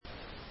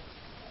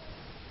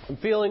I'm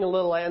feeling a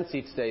little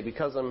antsy today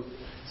because I'm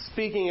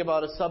speaking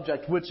about a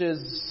subject which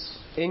is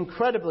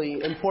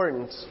incredibly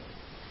important,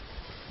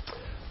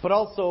 but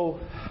also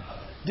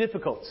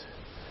difficult.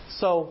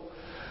 So,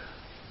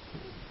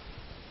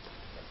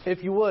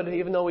 if you would,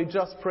 even though we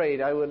just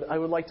prayed, I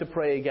would like to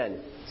pray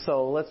again.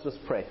 So let's just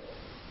pray.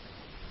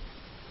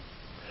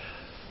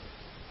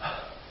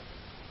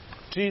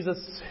 Jesus,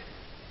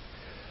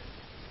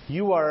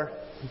 you are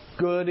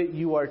good,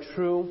 you are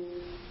true.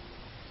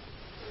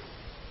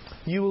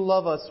 You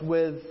love us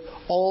with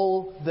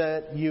all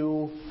that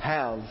you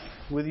have,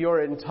 with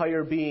your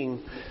entire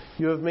being.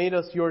 You have made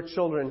us your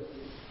children.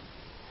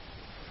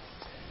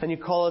 And you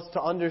call us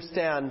to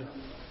understand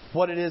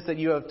what it is that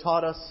you have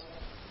taught us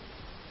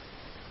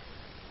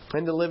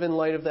and to live in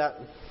light of that.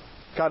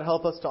 God,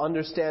 help us to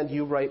understand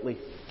you rightly.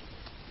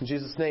 In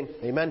Jesus' name,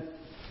 amen.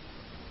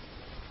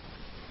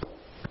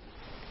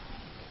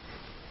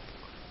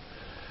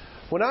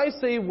 When I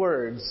say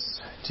words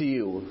to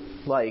you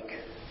like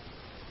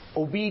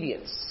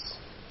obedience,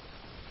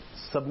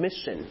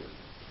 submission,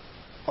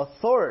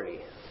 authority,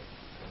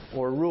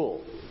 or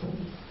rule,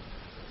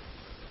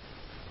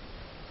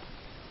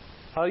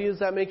 how does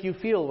that make you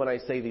feel when I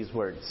say these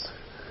words?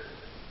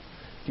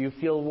 Do you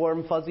feel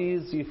warm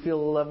fuzzies? Do you feel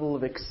a level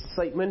of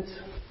excitement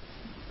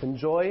and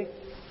joy?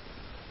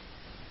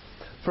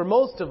 For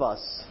most of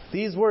us,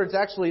 these words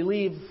actually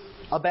leave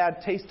a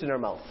bad taste in our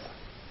mouth,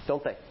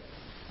 don't they?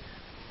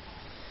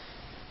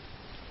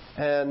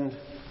 And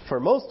for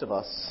most of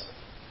us,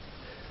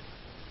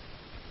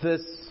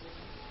 this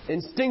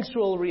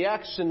instinctual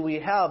reaction we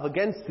have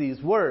against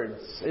these words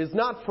is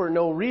not for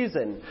no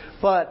reason,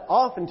 but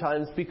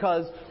oftentimes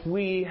because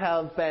we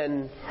have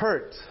been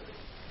hurt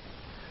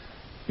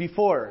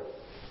before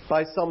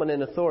by someone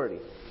in authority.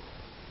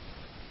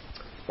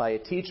 By a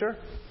teacher,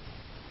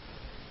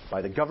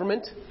 by the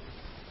government,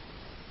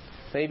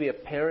 maybe a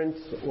parent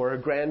or a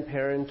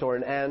grandparent or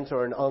an aunt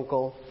or an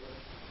uncle,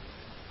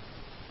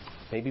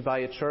 maybe by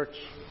a church,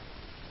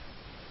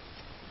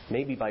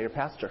 maybe by your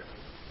pastor.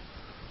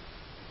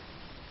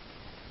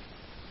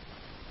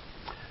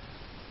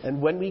 And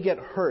when we get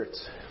hurt,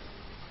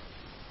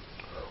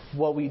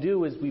 what we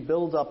do is we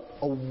build up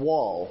a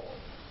wall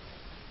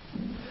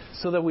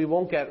so that we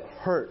won't get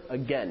hurt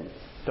again,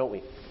 don't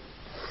we?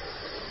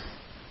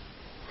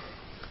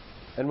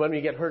 And when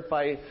we get hurt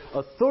by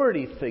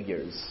authority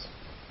figures,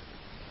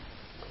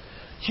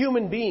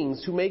 human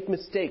beings who make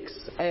mistakes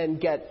and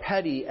get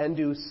petty and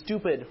do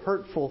stupid,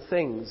 hurtful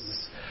things,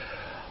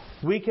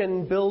 we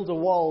can build a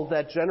wall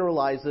that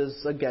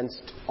generalizes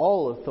against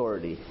all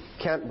authority,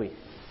 can't we?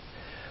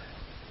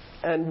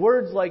 And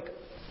words like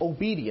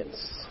obedience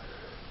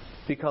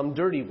become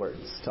dirty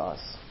words to us.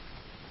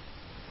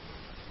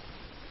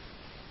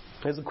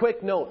 As a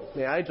quick note,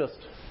 may I just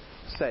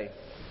say,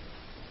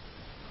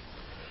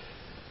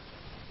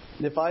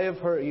 if I have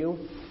hurt you,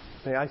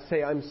 may I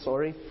say I'm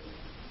sorry?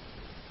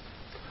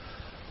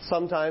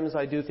 Sometimes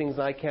I do things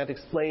and I can't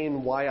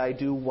explain why I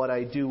do what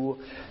I do,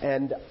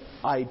 and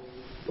I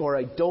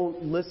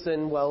don't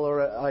listen well,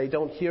 or I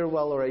don't hear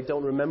well, or I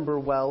don't remember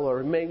well,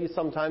 or maybe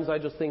sometimes I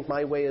just think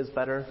my way is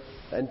better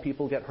and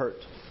people get hurt.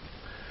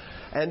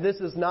 And this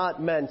is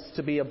not meant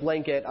to be a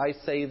blanket, I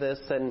say this,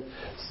 and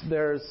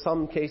there's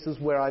some cases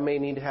where I may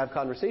need to have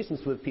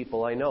conversations with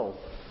people, I know.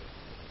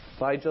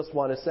 But I just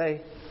want to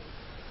say,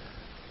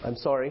 I'm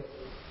sorry.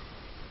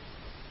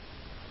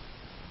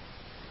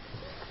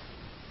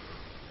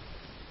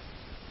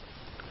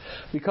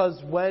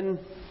 Because when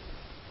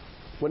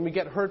we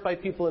get hurt by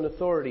people in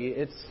authority,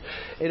 it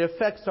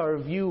affects our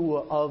view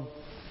of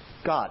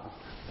God,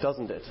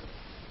 doesn't it?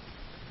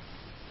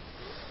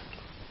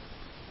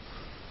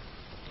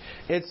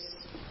 It's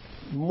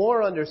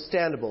more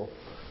understandable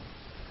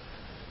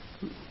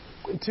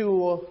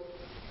to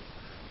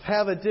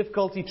have a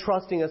difficulty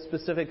trusting a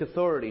specific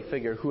authority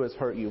figure who has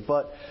hurt you.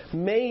 But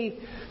may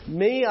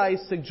I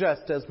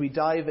suggest, as we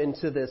dive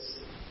into this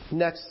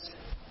next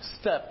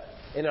step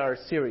in our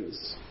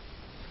series,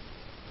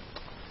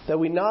 that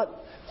we not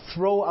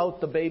throw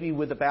out the baby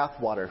with the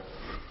bathwater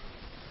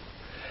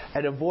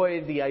and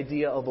avoid the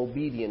idea of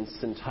obedience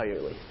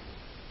entirely.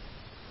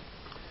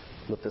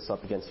 Lift this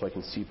up again so I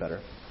can see better.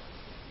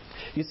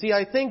 You see,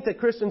 I think that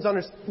Christians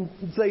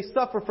they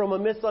suffer from a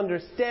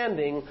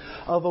misunderstanding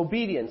of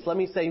obedience. Let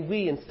me say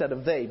we instead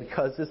of they,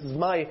 because this is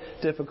my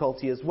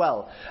difficulty as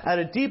well. At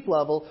a deep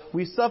level,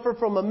 we suffer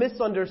from a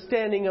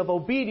misunderstanding of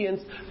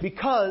obedience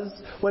because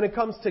when it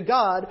comes to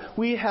God,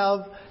 we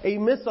have a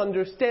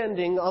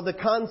misunderstanding of the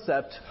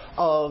concept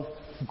of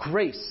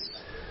grace.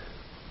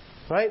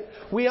 Right?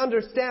 We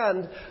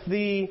understand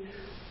some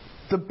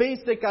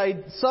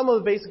of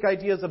the basic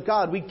ideas of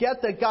God. We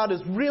get that God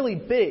is really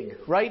big,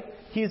 right?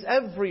 He's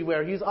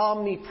everywhere. He's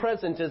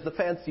omnipresent is the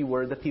fancy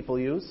word that people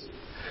use.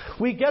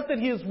 We get that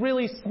He is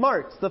really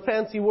smart, the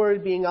fancy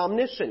word being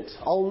omniscient,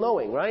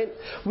 all-knowing, right?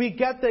 We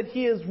get that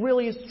He is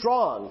really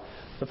strong,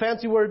 the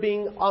fancy word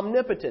being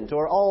omnipotent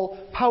or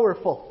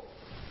all-powerful.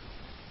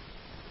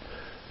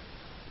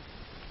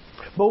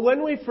 But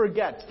when we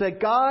forget that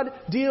God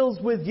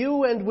deals with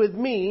you and with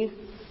me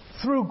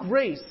through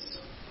grace,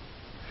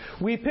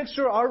 We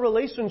picture our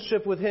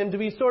relationship with Him to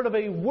be sort of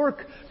a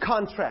work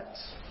contract.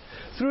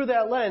 Through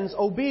that lens,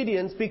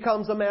 obedience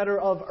becomes a matter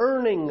of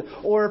earning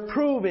or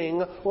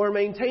proving or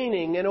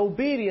maintaining, and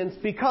obedience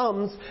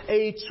becomes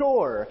a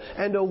chore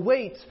and a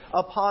weight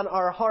upon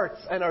our hearts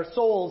and our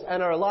souls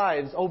and our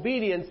lives.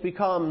 Obedience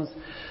becomes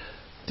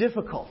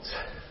difficult.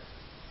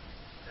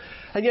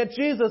 And yet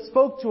Jesus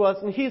spoke to us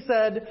and He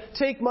said,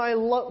 "Take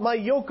my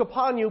yoke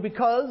upon you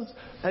because,"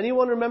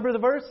 anyone remember the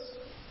verse?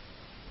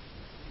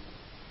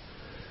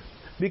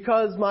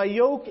 "Because my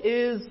yoke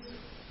is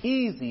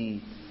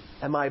easy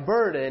and my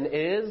burden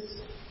is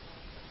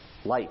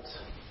light."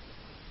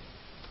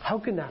 How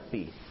can that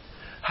be?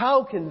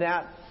 How can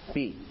that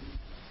be?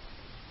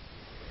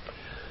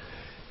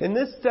 In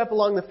this step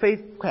along the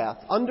faith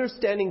path,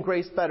 understanding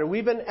grace better,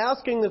 we've been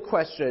asking the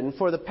question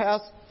for the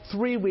past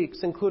 3 weeks,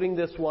 including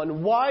this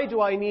one, why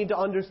do I need to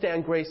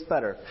understand grace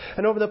better?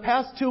 And over the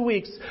past 2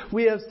 weeks,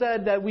 we have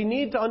said that we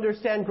need to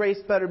understand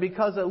grace better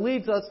because it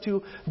leads us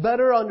to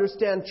better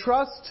understand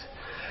trust,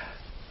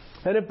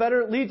 and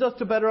it leads us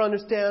to better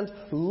understand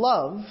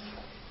love.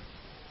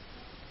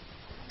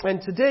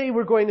 And today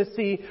we're going to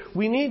see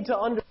we need to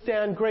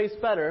understand grace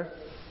better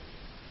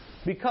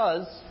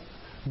because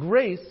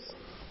grace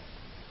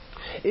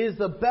is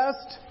the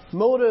best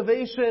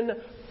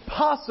motivation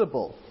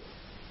possible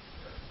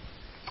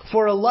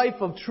for a life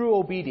of true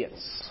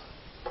obedience.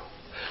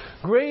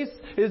 Grace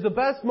is the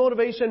best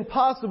motivation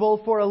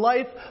possible for a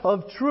life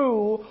of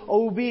true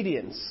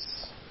obedience.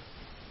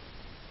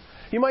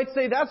 You might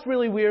say, that's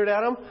really weird,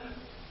 Adam.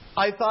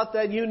 I thought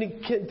that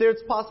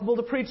it's possible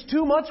to preach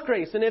too much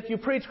grace. And if you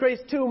preach grace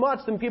too much,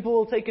 then people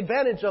will take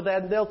advantage of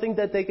that and they'll think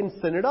that they can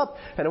sin it up.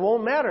 And it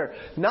won't matter.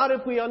 Not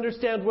if we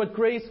understand what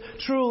grace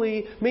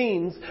truly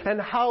means and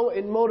how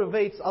it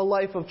motivates a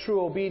life of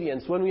true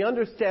obedience. When we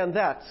understand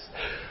that,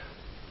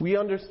 we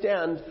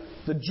understand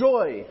the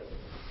joy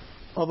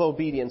of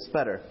obedience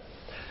better.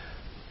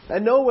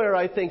 And nowhere,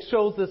 I think,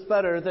 shows this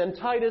better than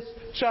Titus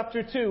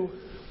chapter 2,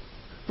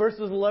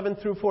 verses 11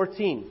 through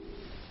 14.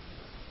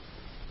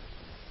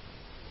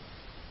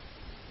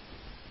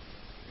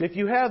 If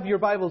you have your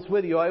Bibles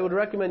with you, I would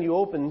recommend you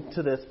open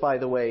to this, by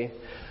the way,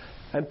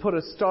 and put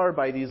a star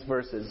by these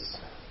verses.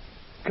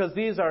 Because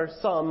these are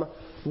some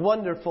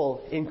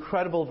wonderful,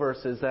 incredible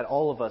verses that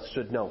all of us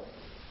should know.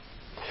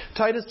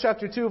 Titus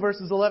chapter 2,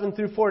 verses 11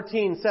 through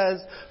 14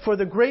 says, "For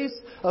the grace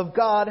of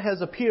God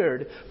has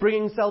appeared,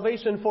 bringing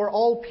salvation for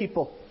all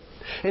people,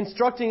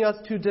 instructing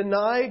us to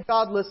deny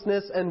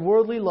godlessness and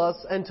worldly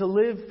lusts and to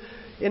live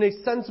in a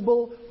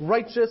sensible,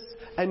 righteous,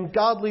 and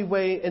godly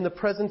way in the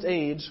present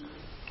age,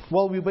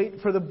 while we wait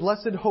for the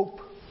blessed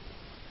hope,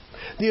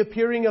 the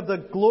appearing of the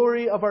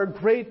glory of our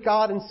great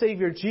God and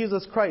Savior,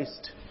 Jesus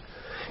Christ.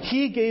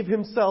 He gave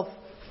Himself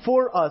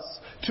for us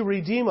to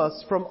redeem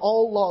us from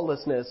all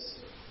lawlessness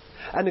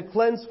and to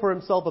cleanse for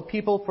Himself a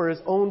people for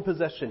His own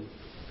possession,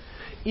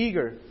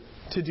 eager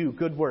to do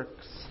good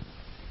works."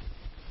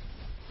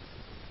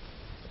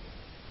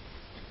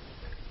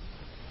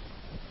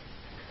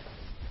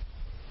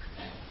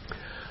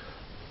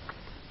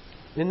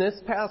 In this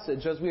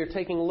passage, as we are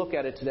taking a look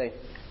at it today,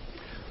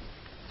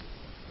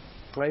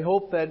 I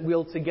hope that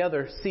we'll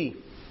together see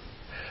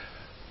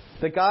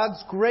that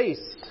God's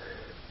grace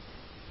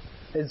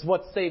is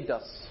what saved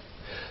us.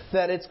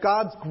 That it's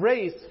God's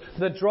grace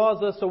that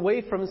draws us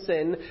away from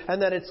sin,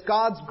 and that it's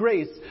God's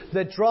grace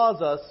that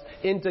draws us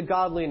into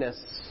godliness.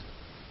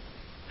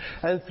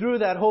 And through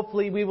that,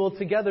 hopefully, we will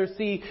together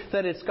see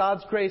that it's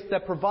God's grace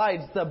that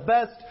provides the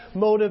best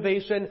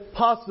motivation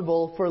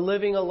possible for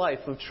living a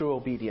life of true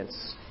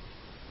obedience.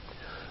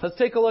 Let's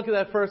take a look at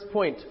that first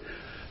point.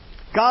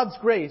 God's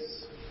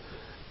grace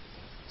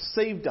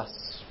saved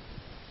us.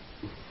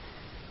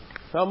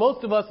 Now,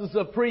 most of us, this is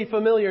a pretty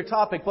familiar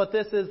topic, but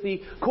this is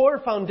the core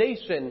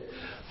foundation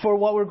for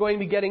what we're going to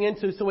be getting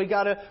into, so we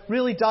got to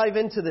really dive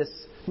into this.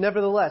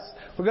 Nevertheless,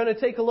 we're going to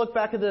take a look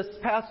back at this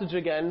passage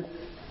again,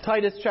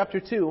 Titus chapter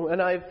 2,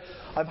 and I've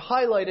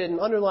highlighted and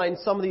underlined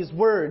some of these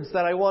words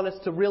that I want us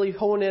to really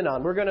hone in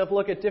on. We're going to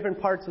look at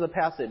different parts of the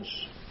passage.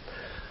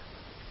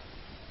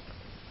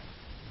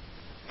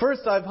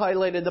 First, I've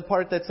highlighted the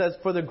part that says,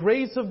 "For the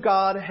grace of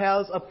God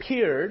has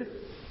appeared."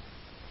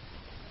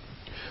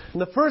 And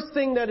the first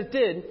thing that it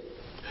did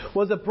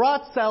was it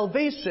brought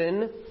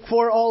salvation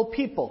for all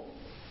people.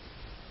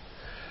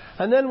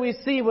 And then we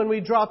see when we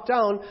drop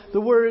down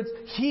the words,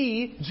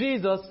 He,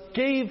 Jesus,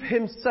 gave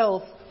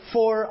Himself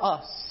for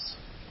us.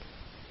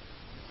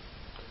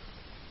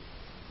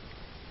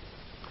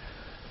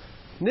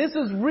 This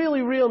is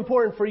really, really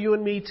important for you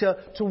and me to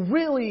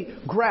really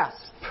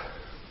grasp.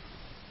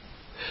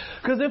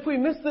 Because if we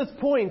miss this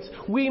point,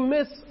 we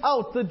miss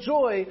out the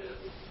joy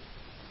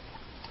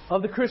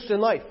of the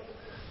Christian life.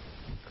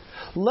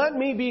 Let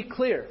me be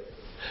clear.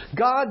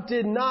 God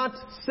did not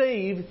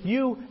save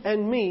you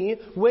and me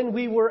when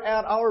we were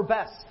at our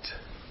best.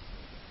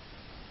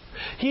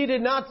 He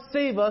did not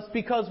save us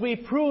because we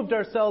proved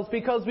ourselves,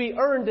 because we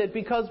earned it,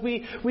 because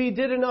we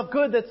did enough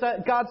good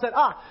that God said,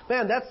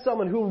 man, that's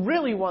someone who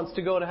really wants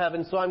to go to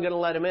heaven, so I'm going to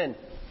let him in,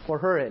 or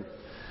her in.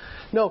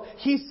 No,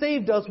 He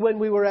saved us when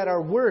we were at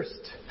our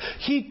worst.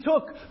 He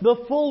took the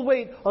full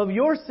weight of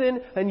your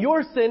sin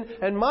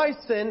and my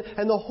sin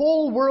and the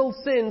whole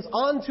world's sins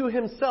onto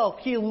Himself.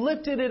 He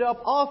lifted it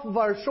up off of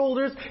our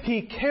shoulders.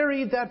 He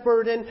carried that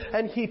burden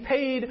and He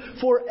paid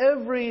for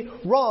every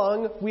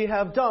wrong we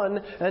have done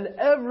and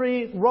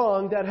every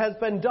wrong that has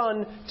been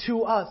done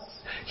to us.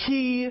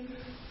 He,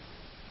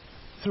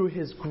 through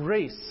His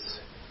grace,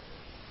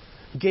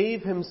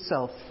 gave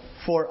Himself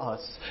for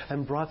us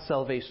and brought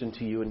salvation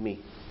to you and me.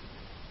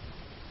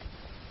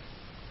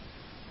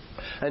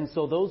 And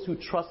so those who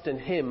trust in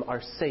Him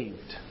are saved.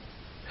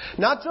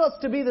 Not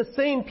just to be the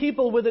same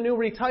people with a new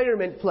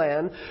retirement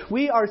plan.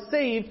 We are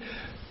saved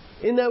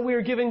in that we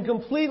are given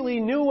completely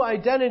new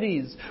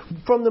identities.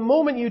 From the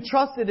moment you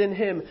trusted in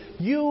Him,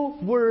 you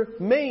were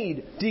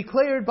made,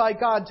 declared by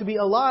God to be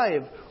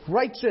alive,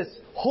 righteous,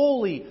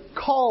 holy,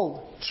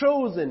 called,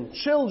 chosen,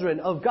 children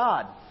of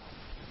God.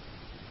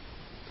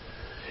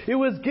 It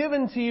was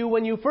given to you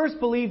when you first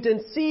believed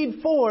in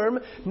seed form,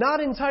 not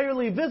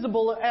entirely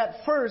visible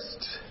at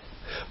first,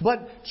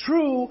 but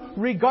true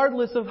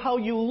regardless of how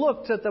you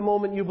looked at the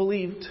moment you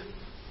believed.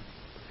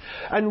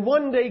 And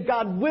one day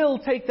God will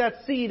take that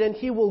seed and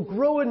He will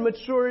grow and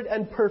mature it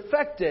and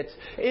perfect it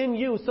in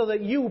you so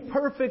that you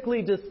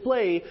perfectly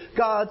display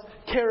God's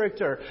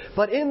character.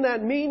 But in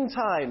that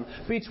meantime,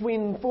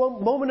 between the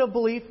moment of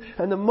belief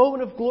and the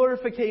moment of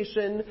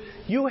glorification,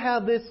 you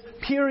have this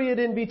period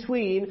in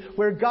between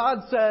where God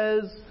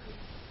says,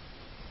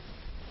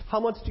 how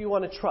much do you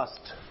want to trust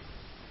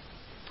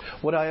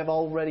what I have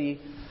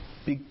already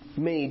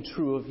made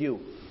true of you?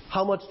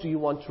 How much do you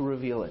want to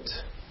reveal it?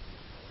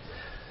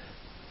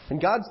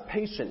 And God's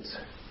patient.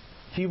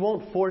 He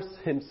won't force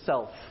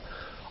Himself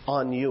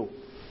on you.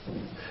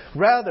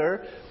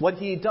 Rather, what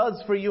He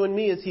does for you and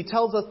me is He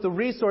tells us the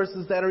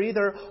resources that are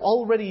either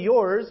already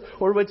yours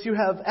or which you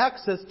have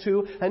access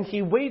to, and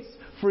He waits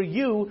for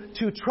you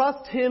to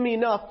trust Him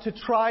enough to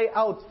try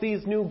out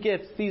these new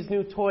gifts, these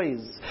new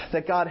toys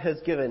that God has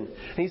given.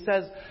 And He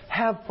says,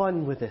 have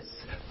fun with this.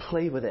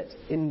 Play with it.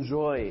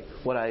 Enjoy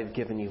what I have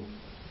given you.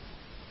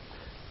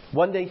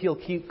 One day He'll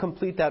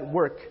complete that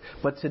work,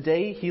 but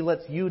today He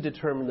lets you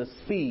determine the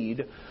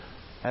speed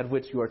at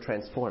which you are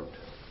transformed.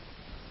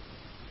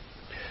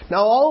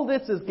 Now all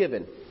this is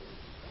given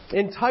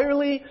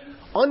entirely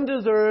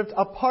undeserved,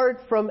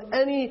 apart from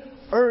any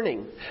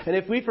earning. And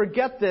if we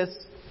forget this,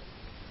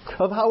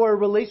 of how our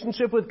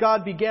relationship with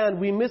God began,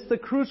 we miss the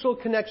crucial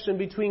connection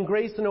between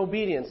grace and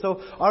obedience.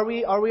 So are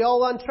we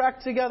all on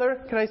track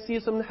together? Can I see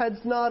some heads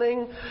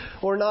nodding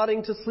or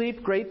nodding to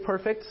sleep? Great,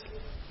 perfect.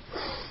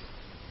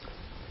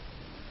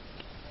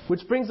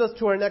 Which brings us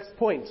to our next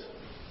point.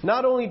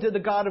 Not only did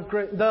did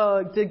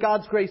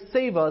God's grace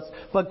save us,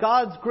 but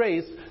God's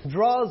grace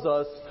draws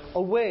us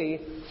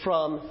away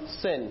from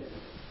sin.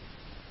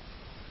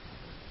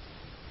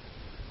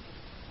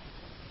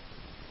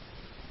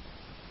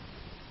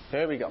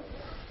 There we go.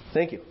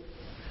 Thank you.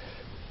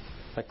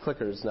 My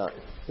clicker is not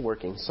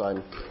working, so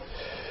I'm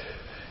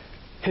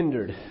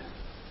hindered.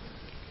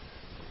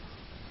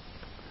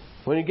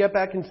 When you get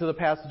back into the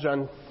passage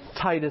on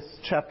Titus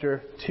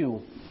chapter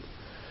 2,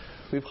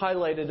 we've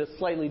highlighted a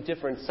slightly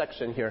different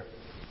section here.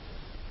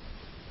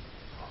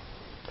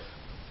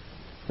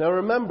 Now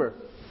remember,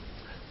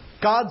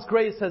 God's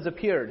grace has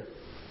appeared.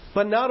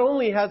 But not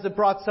only has it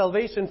brought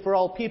salvation for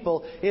all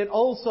people, it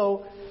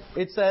also,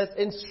 it says,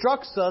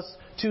 instructs us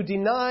to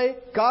deny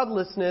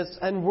godlessness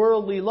and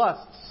worldly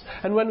lusts.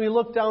 And when we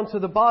look down to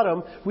the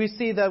bottom, we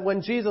see that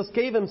when Jesus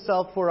gave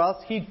Himself for us,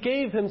 He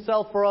gave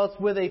Himself for us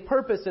with a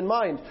purpose in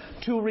mind,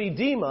 to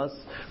redeem us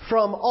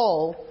from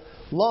all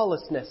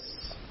lawlessness.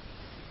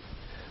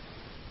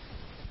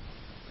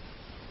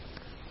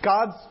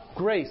 God's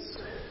grace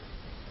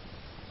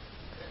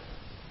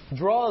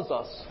draws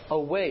us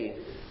away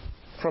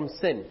from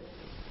sin.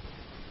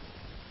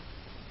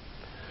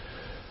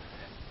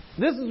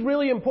 This is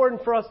really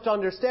important for us to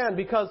understand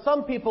because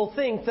some people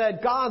think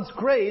that God's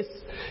grace,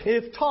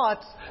 if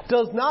taught,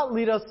 does not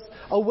lead us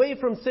away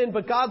from sin,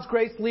 but God's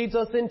grace leads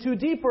us into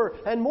deeper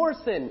and more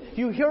sin.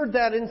 You heard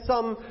that in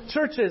some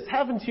churches,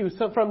 haven't you,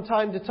 from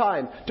time to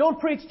time? Don't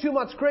preach too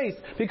much grace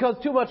because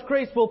too much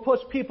grace will push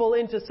people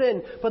into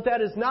sin. But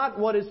that is not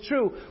what is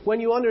true. When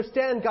you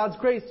understand God's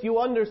grace, you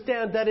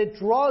understand that it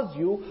draws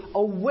you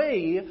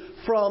away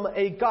from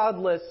a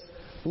godless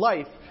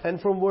life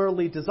and from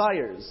worldly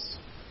desires.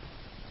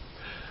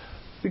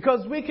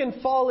 Because we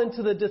can fall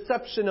into the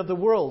deception of the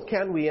world,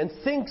 can't we? And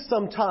think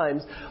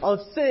sometimes of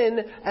sin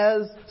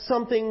as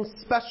something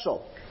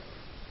special.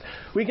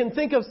 We can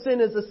think of sin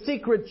as a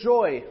secret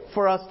joy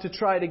for us to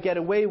try to get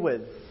away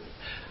with.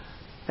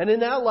 And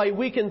in that light,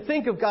 we can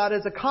think of God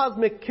as a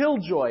cosmic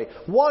killjoy,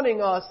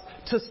 wanting us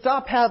to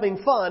stop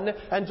having fun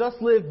and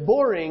just live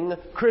boring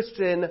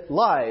Christian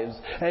lives.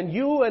 And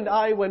you and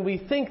I, when we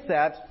think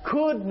that,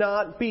 could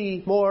not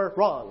be more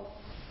wrong.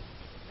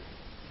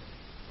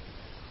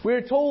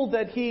 We're told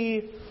that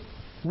He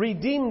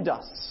redeemed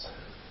us.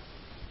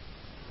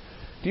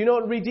 Do you know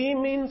what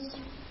redeem means?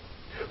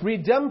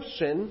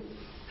 Redemption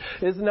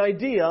is an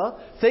idea,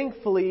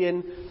 thankfully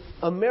in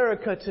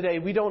America today,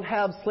 we don't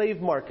have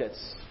slave markets.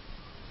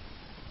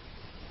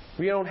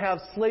 We don't have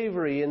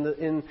slavery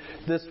in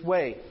this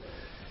way.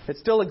 It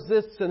still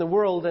exists in the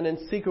world and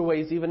in secret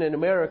ways, even in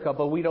America,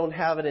 but we don't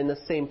have it in the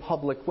same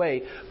public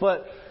way.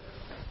 But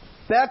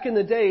back in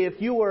the day,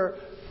 if you were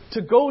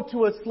to go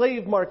to a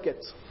slave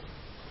market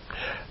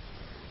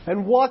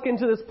and walk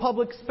into this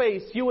public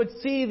space, you would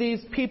see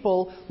these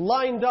people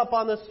lined up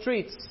on the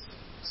streets.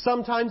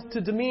 Sometimes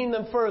to demean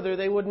them further,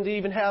 they wouldn't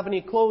even have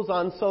any clothes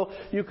on, so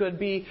you could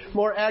be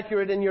more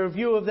accurate in your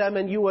view of them,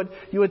 and you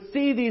would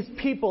see these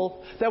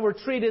people that were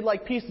treated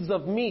like pieces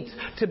of meat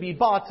to be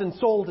bought and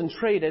sold and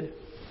traded.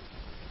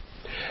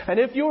 And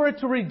if you were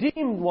to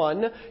redeem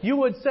one, you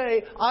would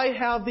say, I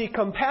have the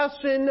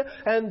compassion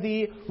and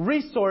the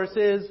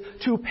resources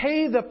to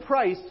pay the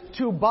price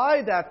to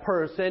buy that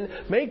person,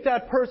 make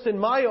that person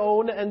my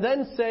own, and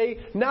then say,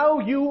 now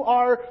you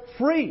are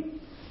free.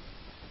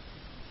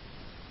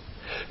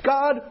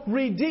 God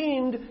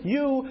redeemed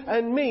you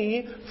and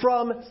me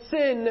from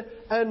sin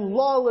and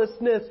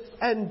lawlessness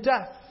and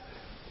death.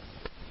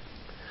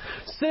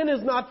 Sin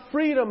is not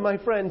freedom, my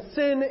friend.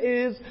 Sin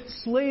is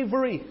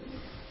slavery.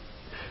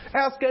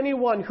 Ask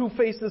anyone who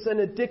faces an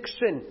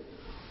addiction,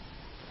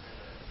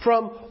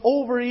 from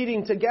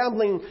overeating to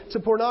gambling to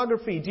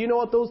pornography. Do you know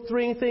what those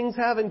three things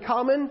have in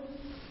common?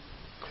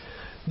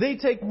 They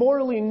take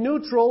morally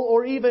neutral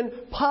or even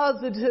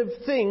positive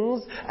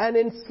things and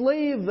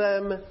enslave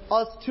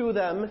us to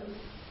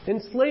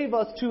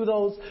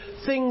those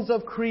things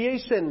of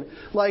creation,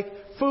 like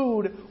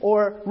food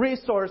or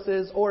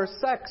resources or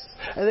sex.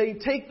 And they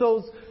take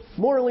those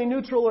morally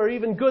neutral or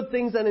even good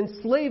things and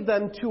enslave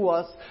them to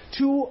us,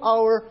 to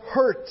our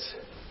hurt.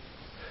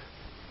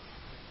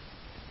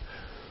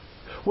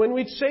 When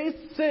we chase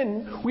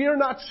sin, we are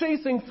not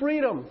chasing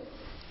freedom.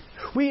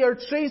 We are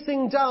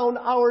chasing down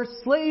our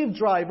slave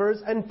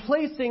drivers and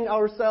placing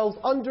ourselves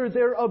under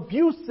their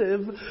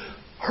abusive,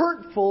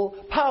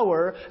 hurtful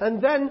power.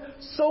 And then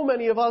so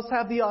many of us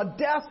have the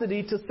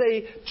audacity to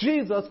say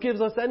Jesus gives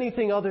us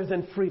anything other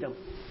than freedom.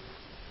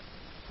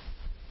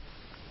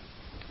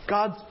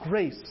 God's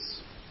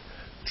grace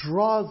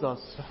draws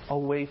us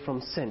away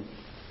from sin.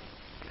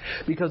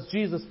 Because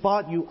Jesus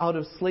bought you out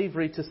of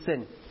slavery to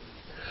sin.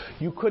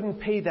 You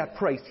couldn't pay that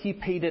price. He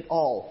paid it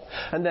all.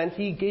 And then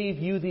He gave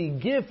you the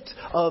gift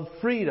of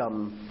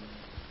freedom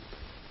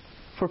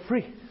for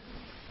free.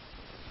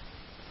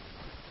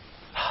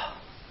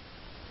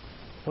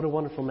 What a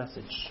wonderful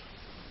message.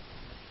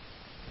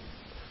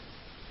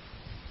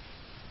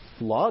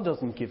 Law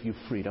doesn't give you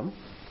freedom.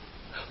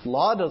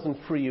 Law doesn't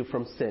free you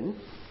from sin.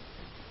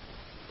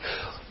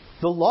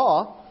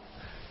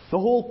 The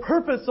whole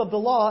purpose of the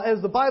law,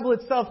 as the Bible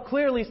itself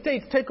clearly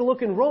states, take a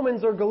look in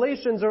Romans or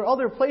Galatians or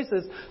other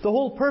places, the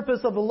whole purpose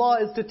of the law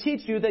is to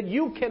teach you that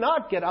you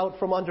cannot get out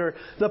from under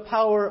the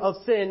power of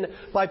sin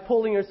by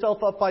pulling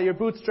yourself up by your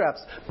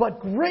bootstraps.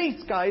 But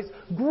grace, guys,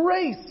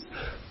 grace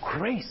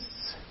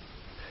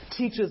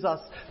teaches us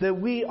that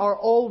we are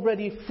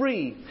already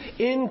free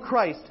in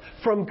Christ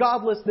from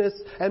godlessness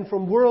and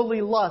from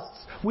worldly lusts.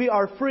 We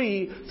are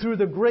free through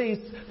the grace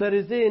that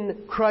is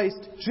in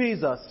Christ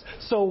Jesus.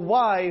 So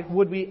why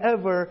would we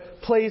ever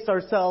place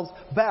ourselves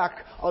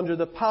back under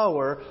the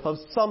power of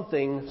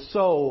something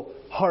so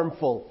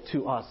harmful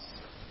to us?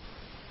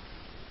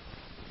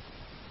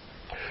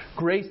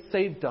 Grace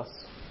saved us,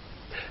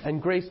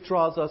 and grace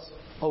draws us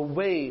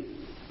away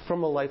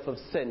from a life of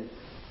sin.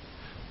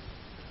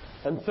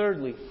 And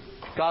thirdly,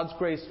 God's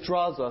grace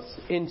draws us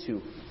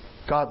into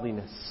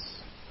godliness.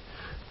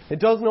 It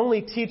doesn't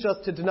only teach us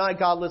to deny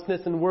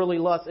godlessness and worldly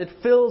lust, it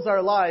fills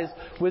our lives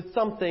with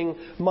something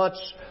much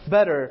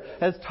better.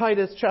 As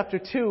Titus chapter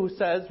 2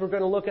 says, we're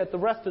going to look at the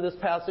rest of this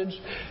passage.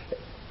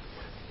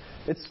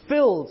 It's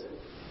filled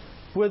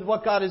with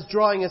what God is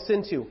drawing us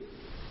into.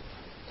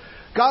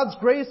 God's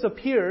grace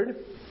appeared,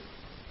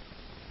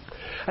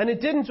 and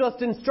it didn't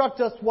just instruct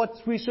us what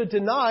we should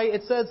deny.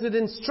 It says it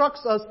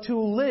instructs us to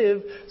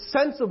live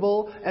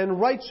sensible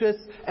and righteous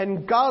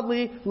and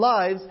godly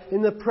lives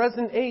in the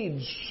present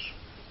age,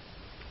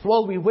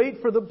 while we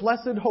wait for the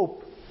blessed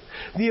hope,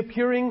 the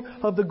appearing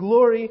of the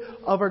glory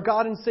of our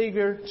God and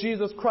Savior,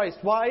 Jesus Christ.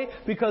 Why?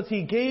 Because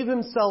He gave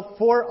Himself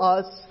for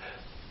us,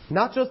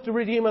 not just to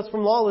redeem us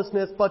from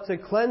lawlessness, but to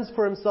cleanse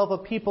for Himself a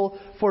people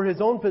for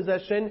His own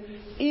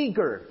possession,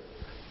 eager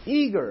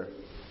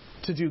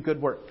to do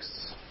good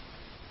works.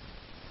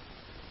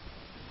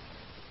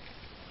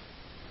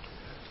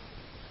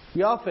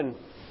 We often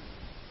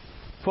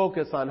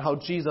focus on how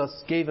Jesus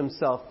gave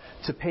Himself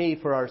to pay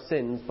for our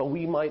sins, but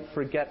we might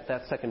forget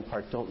that second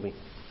part, don't we?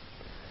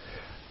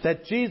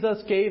 That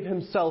Jesus gave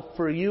Himself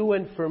for you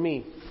and for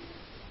me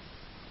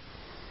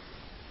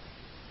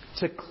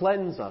to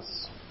cleanse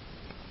us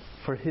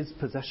for His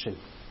possession,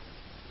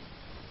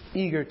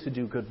 eager to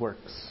do good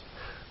works.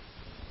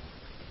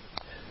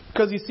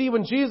 Because you see,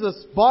 when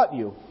Jesus bought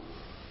you,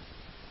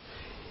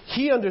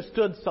 He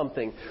understood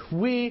something.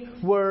 We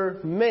were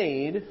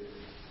made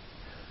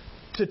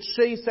to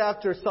chase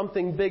after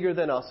something bigger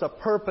than us, a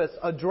purpose,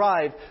 a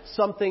drive,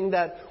 something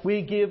that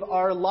we give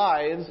our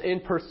lives in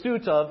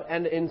pursuit of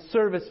and in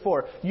service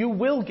for. You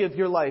will give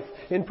your life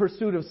in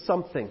pursuit of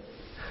something.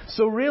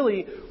 So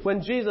really,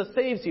 when Jesus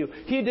saves you,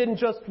 He didn't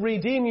just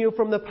redeem you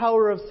from the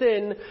power of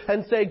sin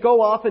and say,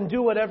 go off and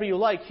do whatever you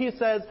like. He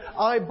says,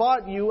 I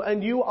bought you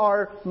and you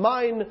are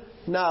mine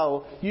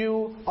now.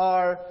 You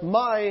are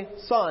my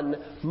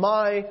son,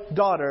 my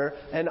daughter,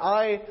 and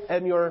I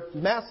am your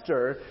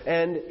master.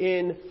 And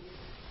in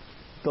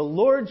the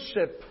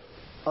lordship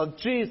of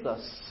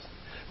Jesus,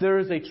 there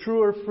is a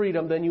truer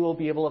freedom than you will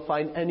be able to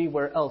find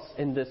anywhere else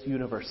in this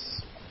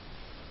universe.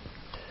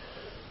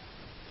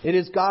 It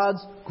is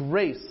God's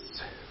grace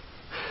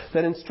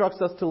that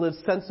instructs us to live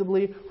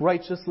sensibly,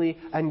 righteously,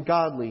 and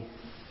godly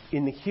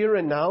in the here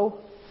and now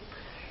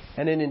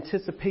and in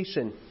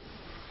anticipation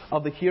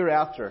of the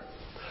hereafter,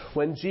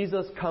 when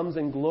Jesus comes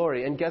in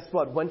glory. And guess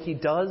what? When He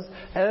does,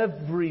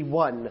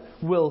 everyone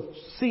will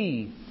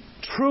see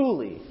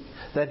truly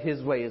that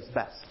His way is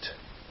best.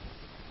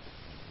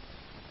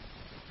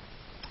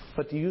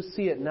 But do you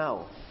see it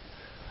now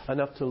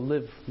enough to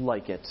live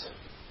like it?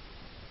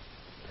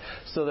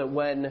 So that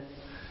when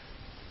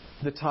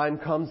the time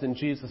comes and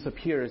Jesus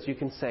appears, you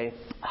can say,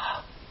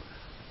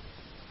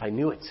 I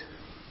knew it.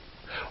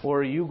 Or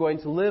are you going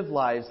to live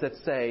lives that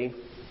say,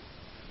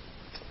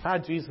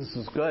 Jesus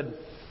is good,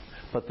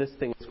 but this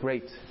thing is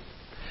great.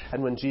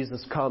 And when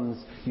Jesus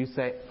comes, you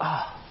say,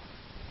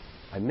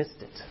 I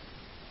missed it.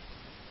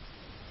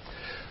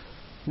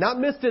 Not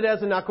missed it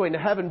as in not going to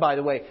heaven, by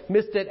the way.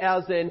 Missed it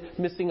as in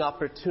missing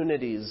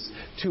opportunities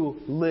to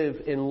live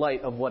in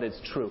light of what is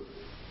true.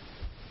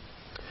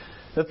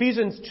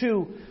 Ephesians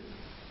 2,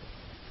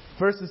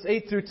 verses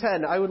 8 through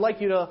 10. I would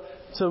like you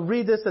to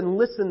read this and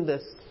listen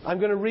this. I'm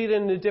going to read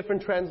it in a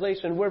different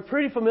translation. We're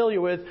pretty familiar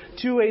with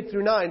 2, 8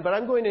 through 9, but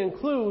I'm going to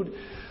include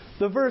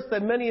the verse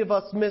that many of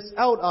us miss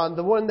out on,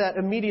 the one that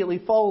immediately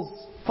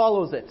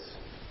follows it.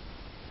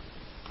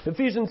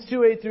 Ephesians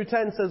 2, 8 through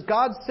 10 says,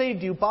 God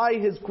saved you by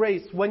His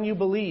grace when you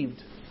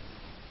believed.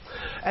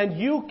 And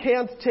you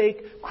can't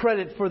take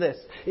credit for this.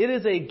 It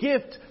is a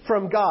gift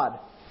from God.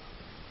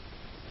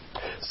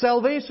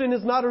 Salvation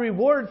is not a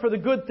reward for the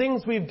good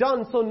things we've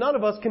done, so none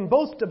of us can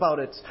boast about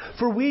it.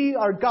 For we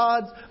are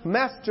God's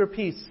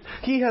masterpiece.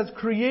 He has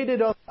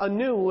created us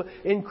anew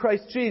in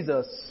Christ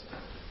Jesus,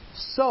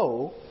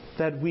 so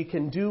that we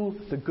can do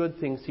the good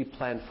things He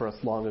planned for us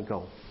long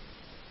ago.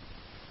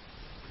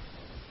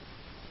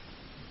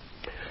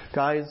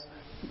 Guys,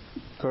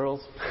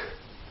 girls,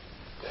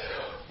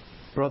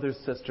 brothers,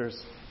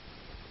 sisters,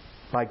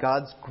 by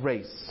God's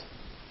grace,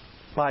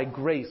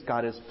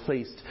 God has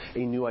placed a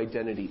new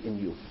identity in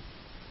you.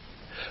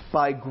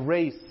 By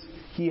grace,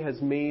 He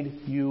has made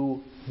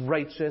you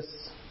righteous.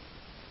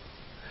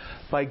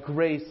 By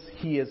grace,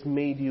 He has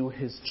made you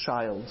His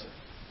child.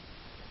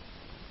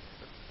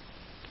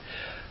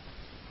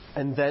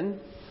 And then,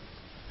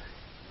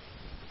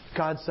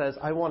 God says,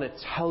 I want to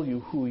tell you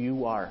who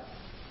you are.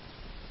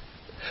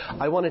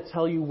 I want to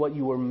tell you what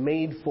you were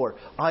made for.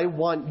 I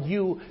want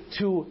you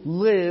to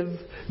live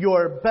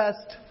your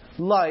best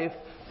life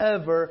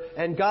ever.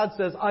 And God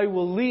says, I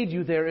will lead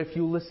you there if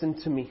you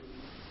listen to me.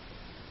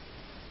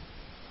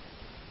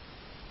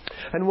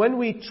 And when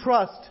we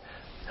trust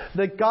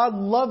that God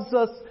loves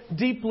us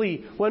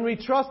deeply, when we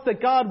trust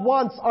that God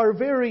wants our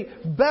very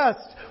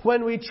best,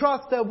 when we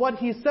trust that what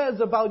He says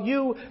about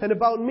you and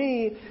about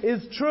me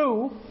is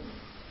true,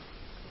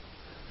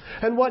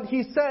 and what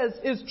He says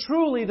is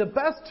truly the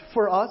best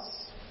for us,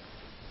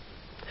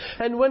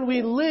 and when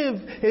we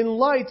live in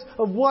light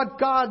of what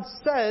God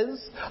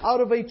says out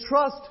of a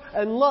trust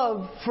and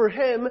love for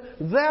Him,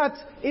 that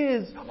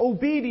is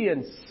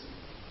obedience.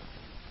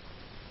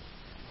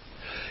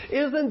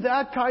 Isn't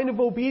that kind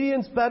of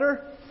obedience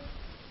better?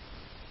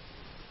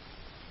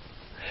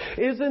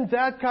 Isn't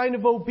that kind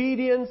of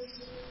obedience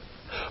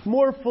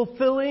more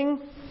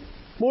fulfilling,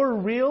 more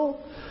real?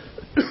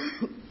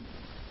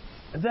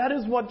 That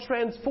is what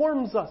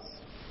transforms us.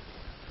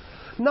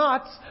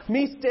 Not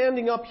me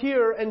standing up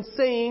here and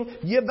saying,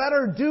 you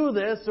better do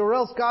this or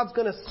else God's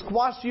going to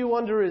squash you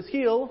under His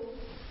heel.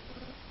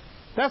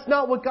 That's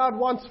not what God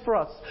wants for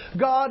us.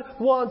 God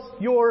wants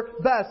your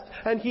best,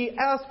 and He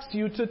asks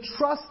you to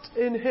trust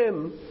in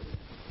Him.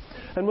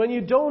 And when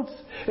you don't,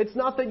 it's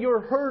not that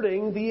you're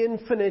hurting the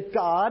infinite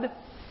God.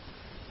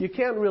 You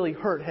can't really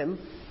hurt Him.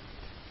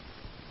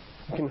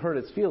 You can hurt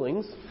His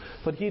feelings,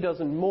 but He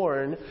doesn't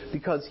mourn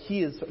because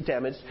He is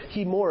damaged.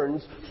 He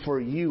mourns for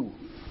you.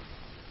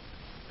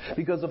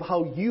 Because of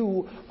how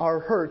you are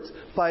hurt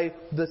by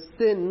the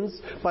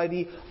sins, by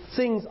the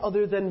things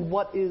other than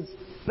what is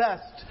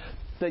best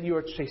that you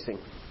are chasing.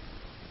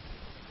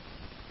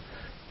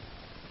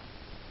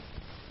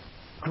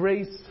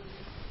 Grace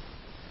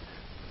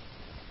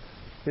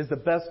is the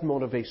best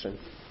motivation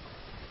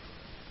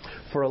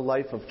for a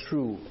life of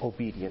true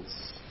obedience.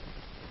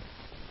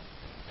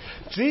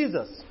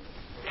 Jesus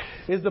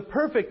is the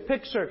perfect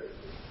picture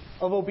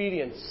of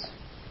obedience.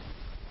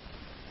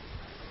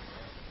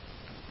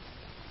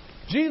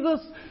 Jesus,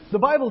 the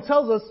Bible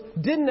tells us,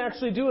 didn't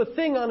actually do a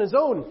thing on his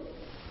own.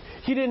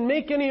 He didn't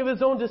make any of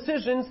his own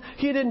decisions.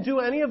 He didn't do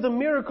any of the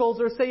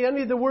miracles or say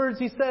any of the words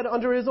he said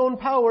under his own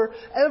power.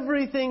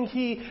 Everything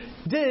he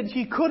did,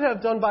 he could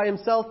have done by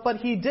himself, but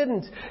he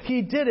didn't.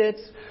 He did it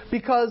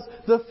because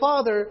the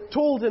Father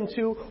told him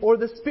to, or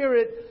the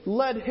Spirit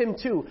led him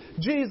to.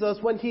 Jesus,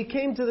 when he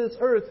came to this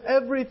earth,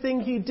 everything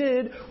he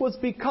did was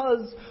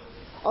because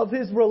of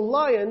his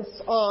reliance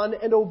on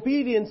and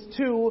obedience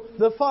to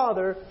the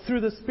Father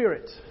through the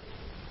Spirit.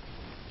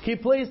 He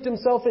placed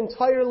himself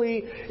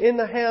entirely in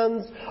the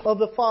hands of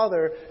the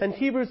Father. And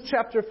Hebrews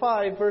chapter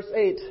 5, verse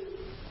 8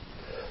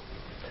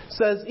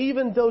 says,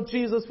 even though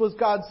Jesus was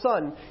God's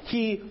Son,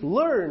 he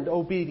learned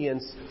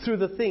obedience through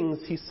the things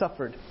he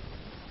suffered.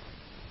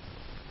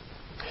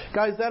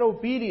 Guys, that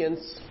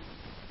obedience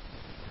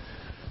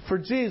for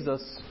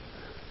Jesus,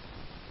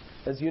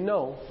 as you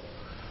know,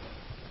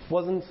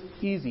 wasn't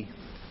easy.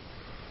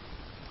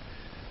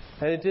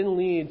 And it didn't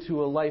lead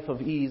to a life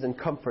of ease and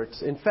comfort.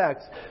 In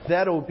fact,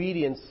 that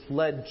obedience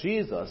led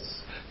Jesus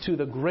to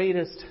the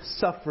greatest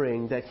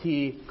suffering that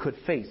he could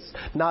face.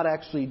 Not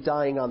actually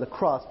dying on the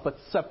cross, but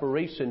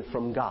separation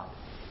from God.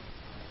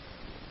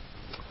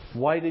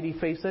 Why did he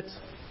face it?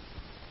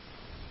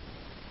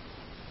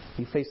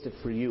 He faced it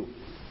for you.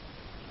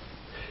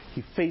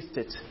 He faced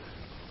it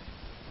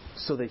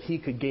so that he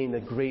could gain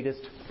the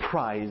greatest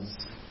prize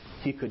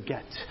he could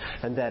get.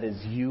 And that is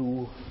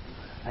you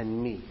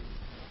and me.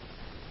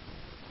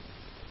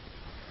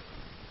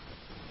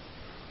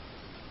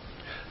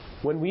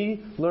 When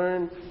we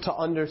learn to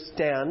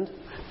understand,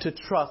 to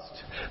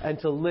trust, and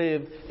to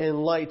live in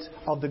light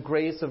of the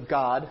grace of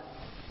God,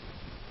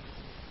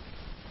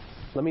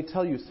 let me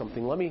tell you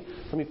something. Let me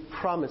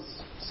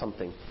promise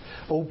something.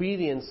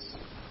 Obedience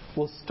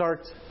will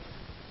start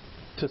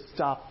to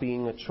stop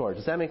being a chore.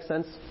 Does that make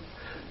sense?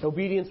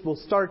 Obedience will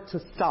start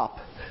to stop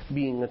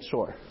being a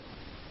chore.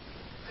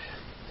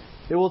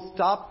 It will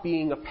stop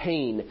being a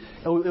pain.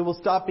 It will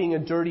stop being a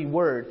dirty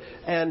word.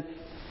 And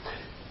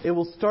it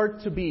will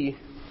start to be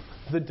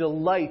the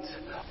delight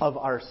of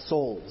our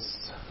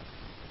souls.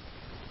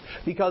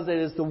 Because it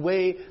is the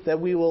way that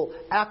we will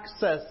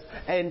access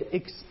and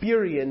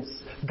experience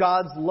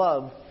God's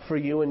love for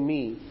you and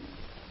me.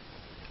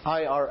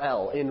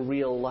 IRL, in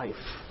real life,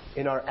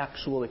 in our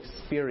actual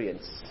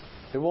experience.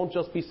 It won't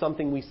just be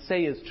something we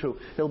say is true.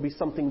 It'll be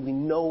something we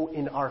know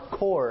in our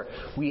core.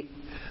 We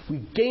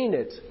gain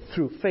it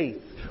through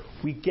faith.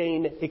 We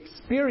gain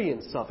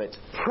experience of it,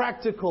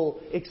 practical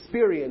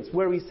experience,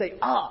 where we say,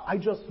 I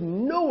just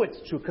know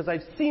it's true because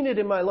I've seen it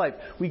in my life.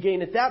 We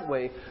gain it that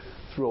way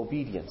through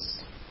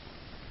obedience.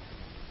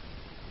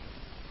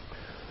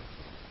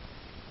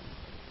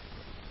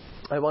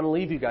 I want to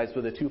leave you guys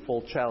with a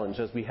twofold challenge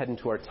as we head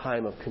into our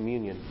time of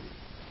communion.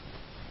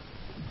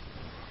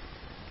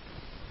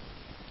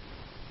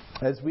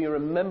 As we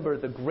remember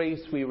the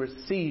grace we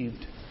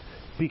received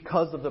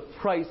because of the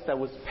price that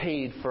was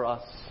paid for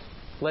us,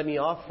 let me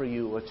offer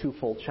you a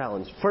twofold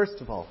challenge.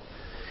 First of all,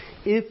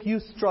 if you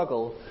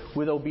struggle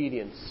with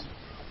obedience,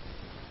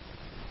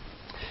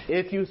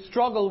 if you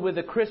struggle with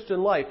the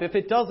Christian life, if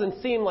it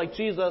doesn't seem like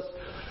Jesus'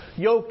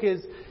 yoke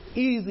is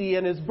easy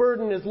and his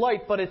burden is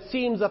light, but it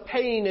seems a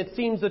pain, it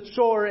seems a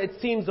chore, it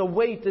seems a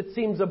weight, it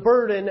seems a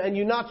burden, and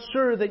you're not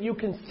sure that you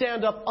can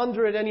stand up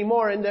under it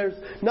anymore, and there's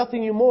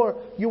nothing you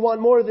want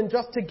more than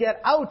just to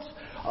get out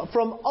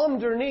from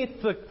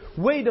underneath the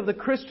weight of the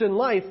Christian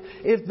life.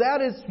 If that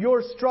is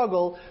your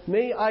struggle,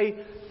 may I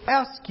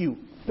ask you,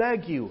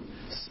 beg you,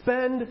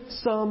 spend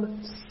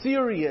some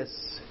serious,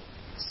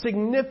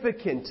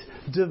 significant,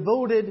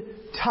 devoted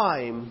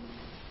time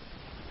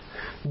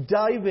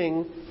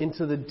diving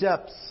into the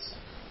depths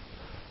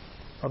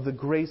of the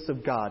grace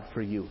of God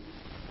for you.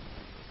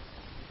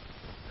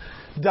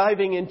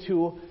 Diving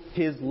into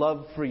his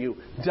love for you.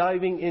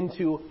 Diving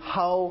into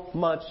how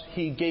much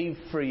he gave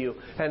for you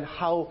and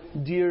how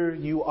dear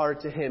you are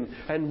to him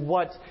and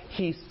what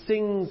he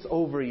sings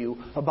over you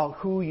about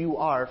who you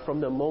are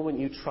from the moment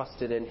you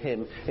trusted in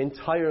him,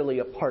 entirely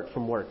apart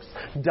from works.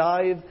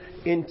 Dive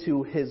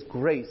into his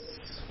grace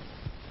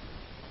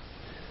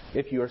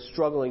if you are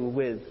struggling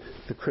with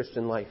the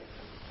Christian life.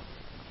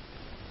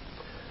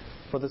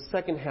 For the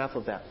second half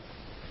of that,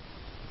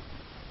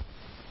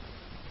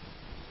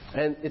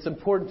 and it's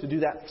important to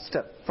do that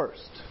step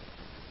first,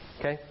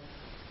 okay?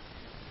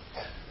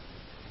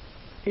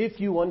 If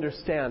you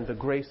understand the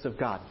grace of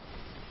God,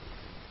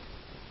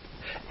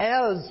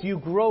 as you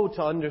grow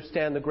to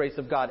understand the grace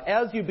of God,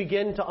 as you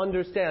begin to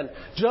understand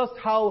just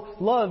how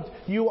loved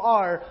you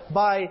are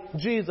by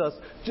Jesus,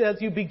 as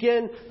you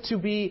begin to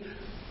be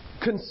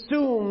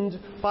consumed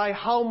by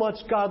how much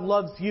God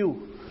loves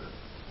you,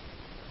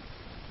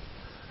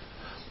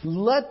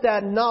 let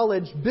that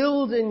knowledge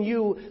build in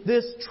you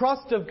this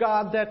trust of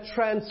God that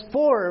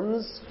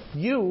transforms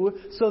you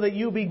so that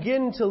you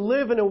begin to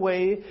live in a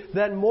way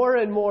that more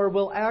and more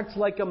will act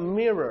like a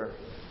mirror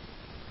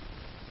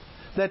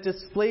that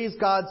displays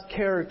God's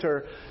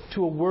character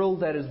to a world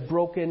that is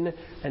broken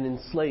and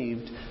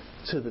enslaved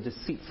to the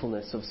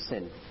deceitfulness of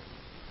sin.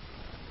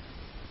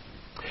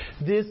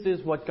 This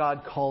is what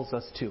God calls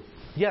us to.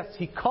 Yes,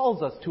 He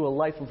calls us to a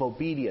life of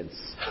obedience,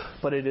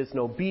 but it is an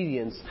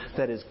obedience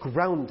that is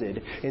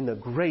grounded in the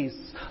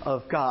grace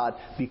of God,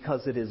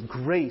 because it is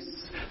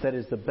grace that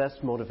is the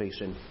best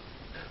motivation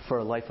for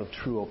a life of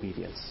true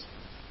obedience.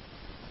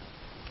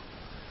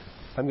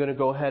 I'm going to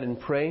go ahead and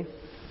pray.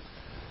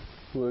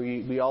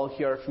 We all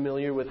here are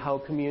familiar with how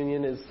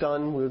communion is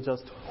done. We'll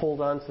just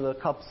hold on to the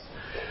cups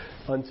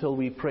until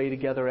we pray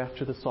together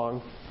after the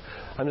song.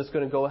 I'm just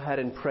going to go ahead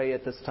and pray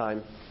at this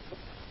time.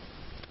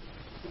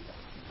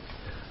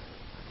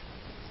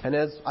 And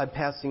as I'm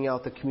passing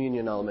out the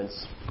communion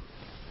elements,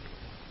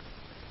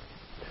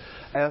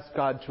 ask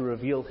God to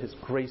reveal His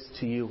grace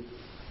to you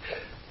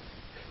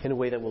in a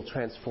way that will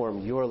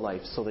transform your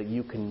life so that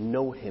you can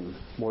know Him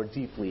more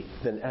deeply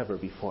than ever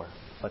before.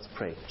 Let's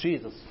pray.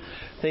 Jesus,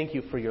 thank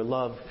You for Your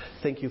love.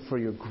 Thank You for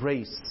Your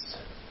grace.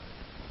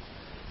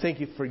 Thank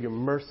You for Your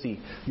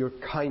mercy, Your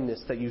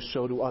kindness that You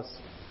show to us.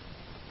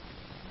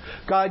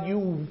 God,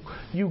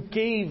 You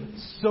gave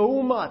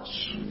so much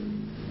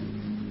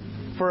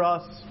for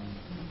us.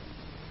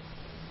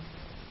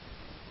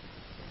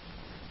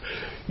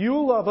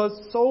 You love us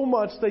so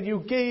much that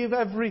You gave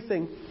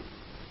everything.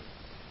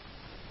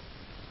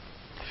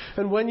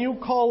 And when You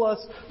call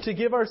us to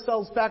give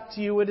ourselves back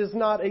to You, it is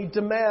not a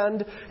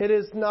demand. It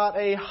is not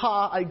a,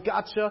 I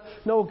gotcha.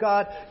 No,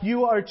 God,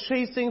 You are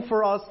chasing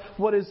for us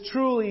what is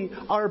truly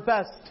our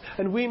best.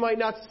 And we might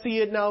not see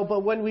it now,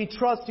 but when we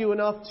trust You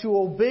enough to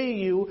obey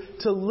You,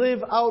 to live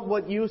out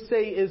what You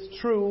say is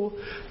true,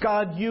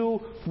 God, You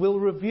will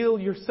reveal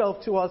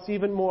Yourself to us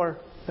even more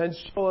and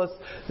show us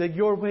that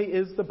Your way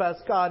is the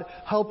best. God,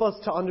 help us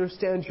to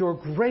understand Your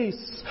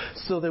grace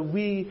so that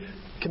we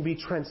can be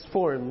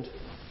transformed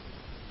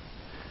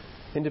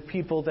into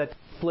people that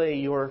display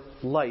Your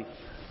life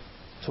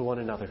to one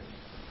another.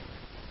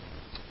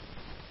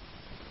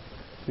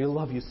 We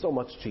love You so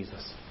much,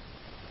 Jesus.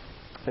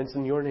 And it's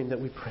in Your name that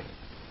we pray.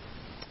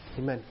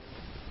 Amen.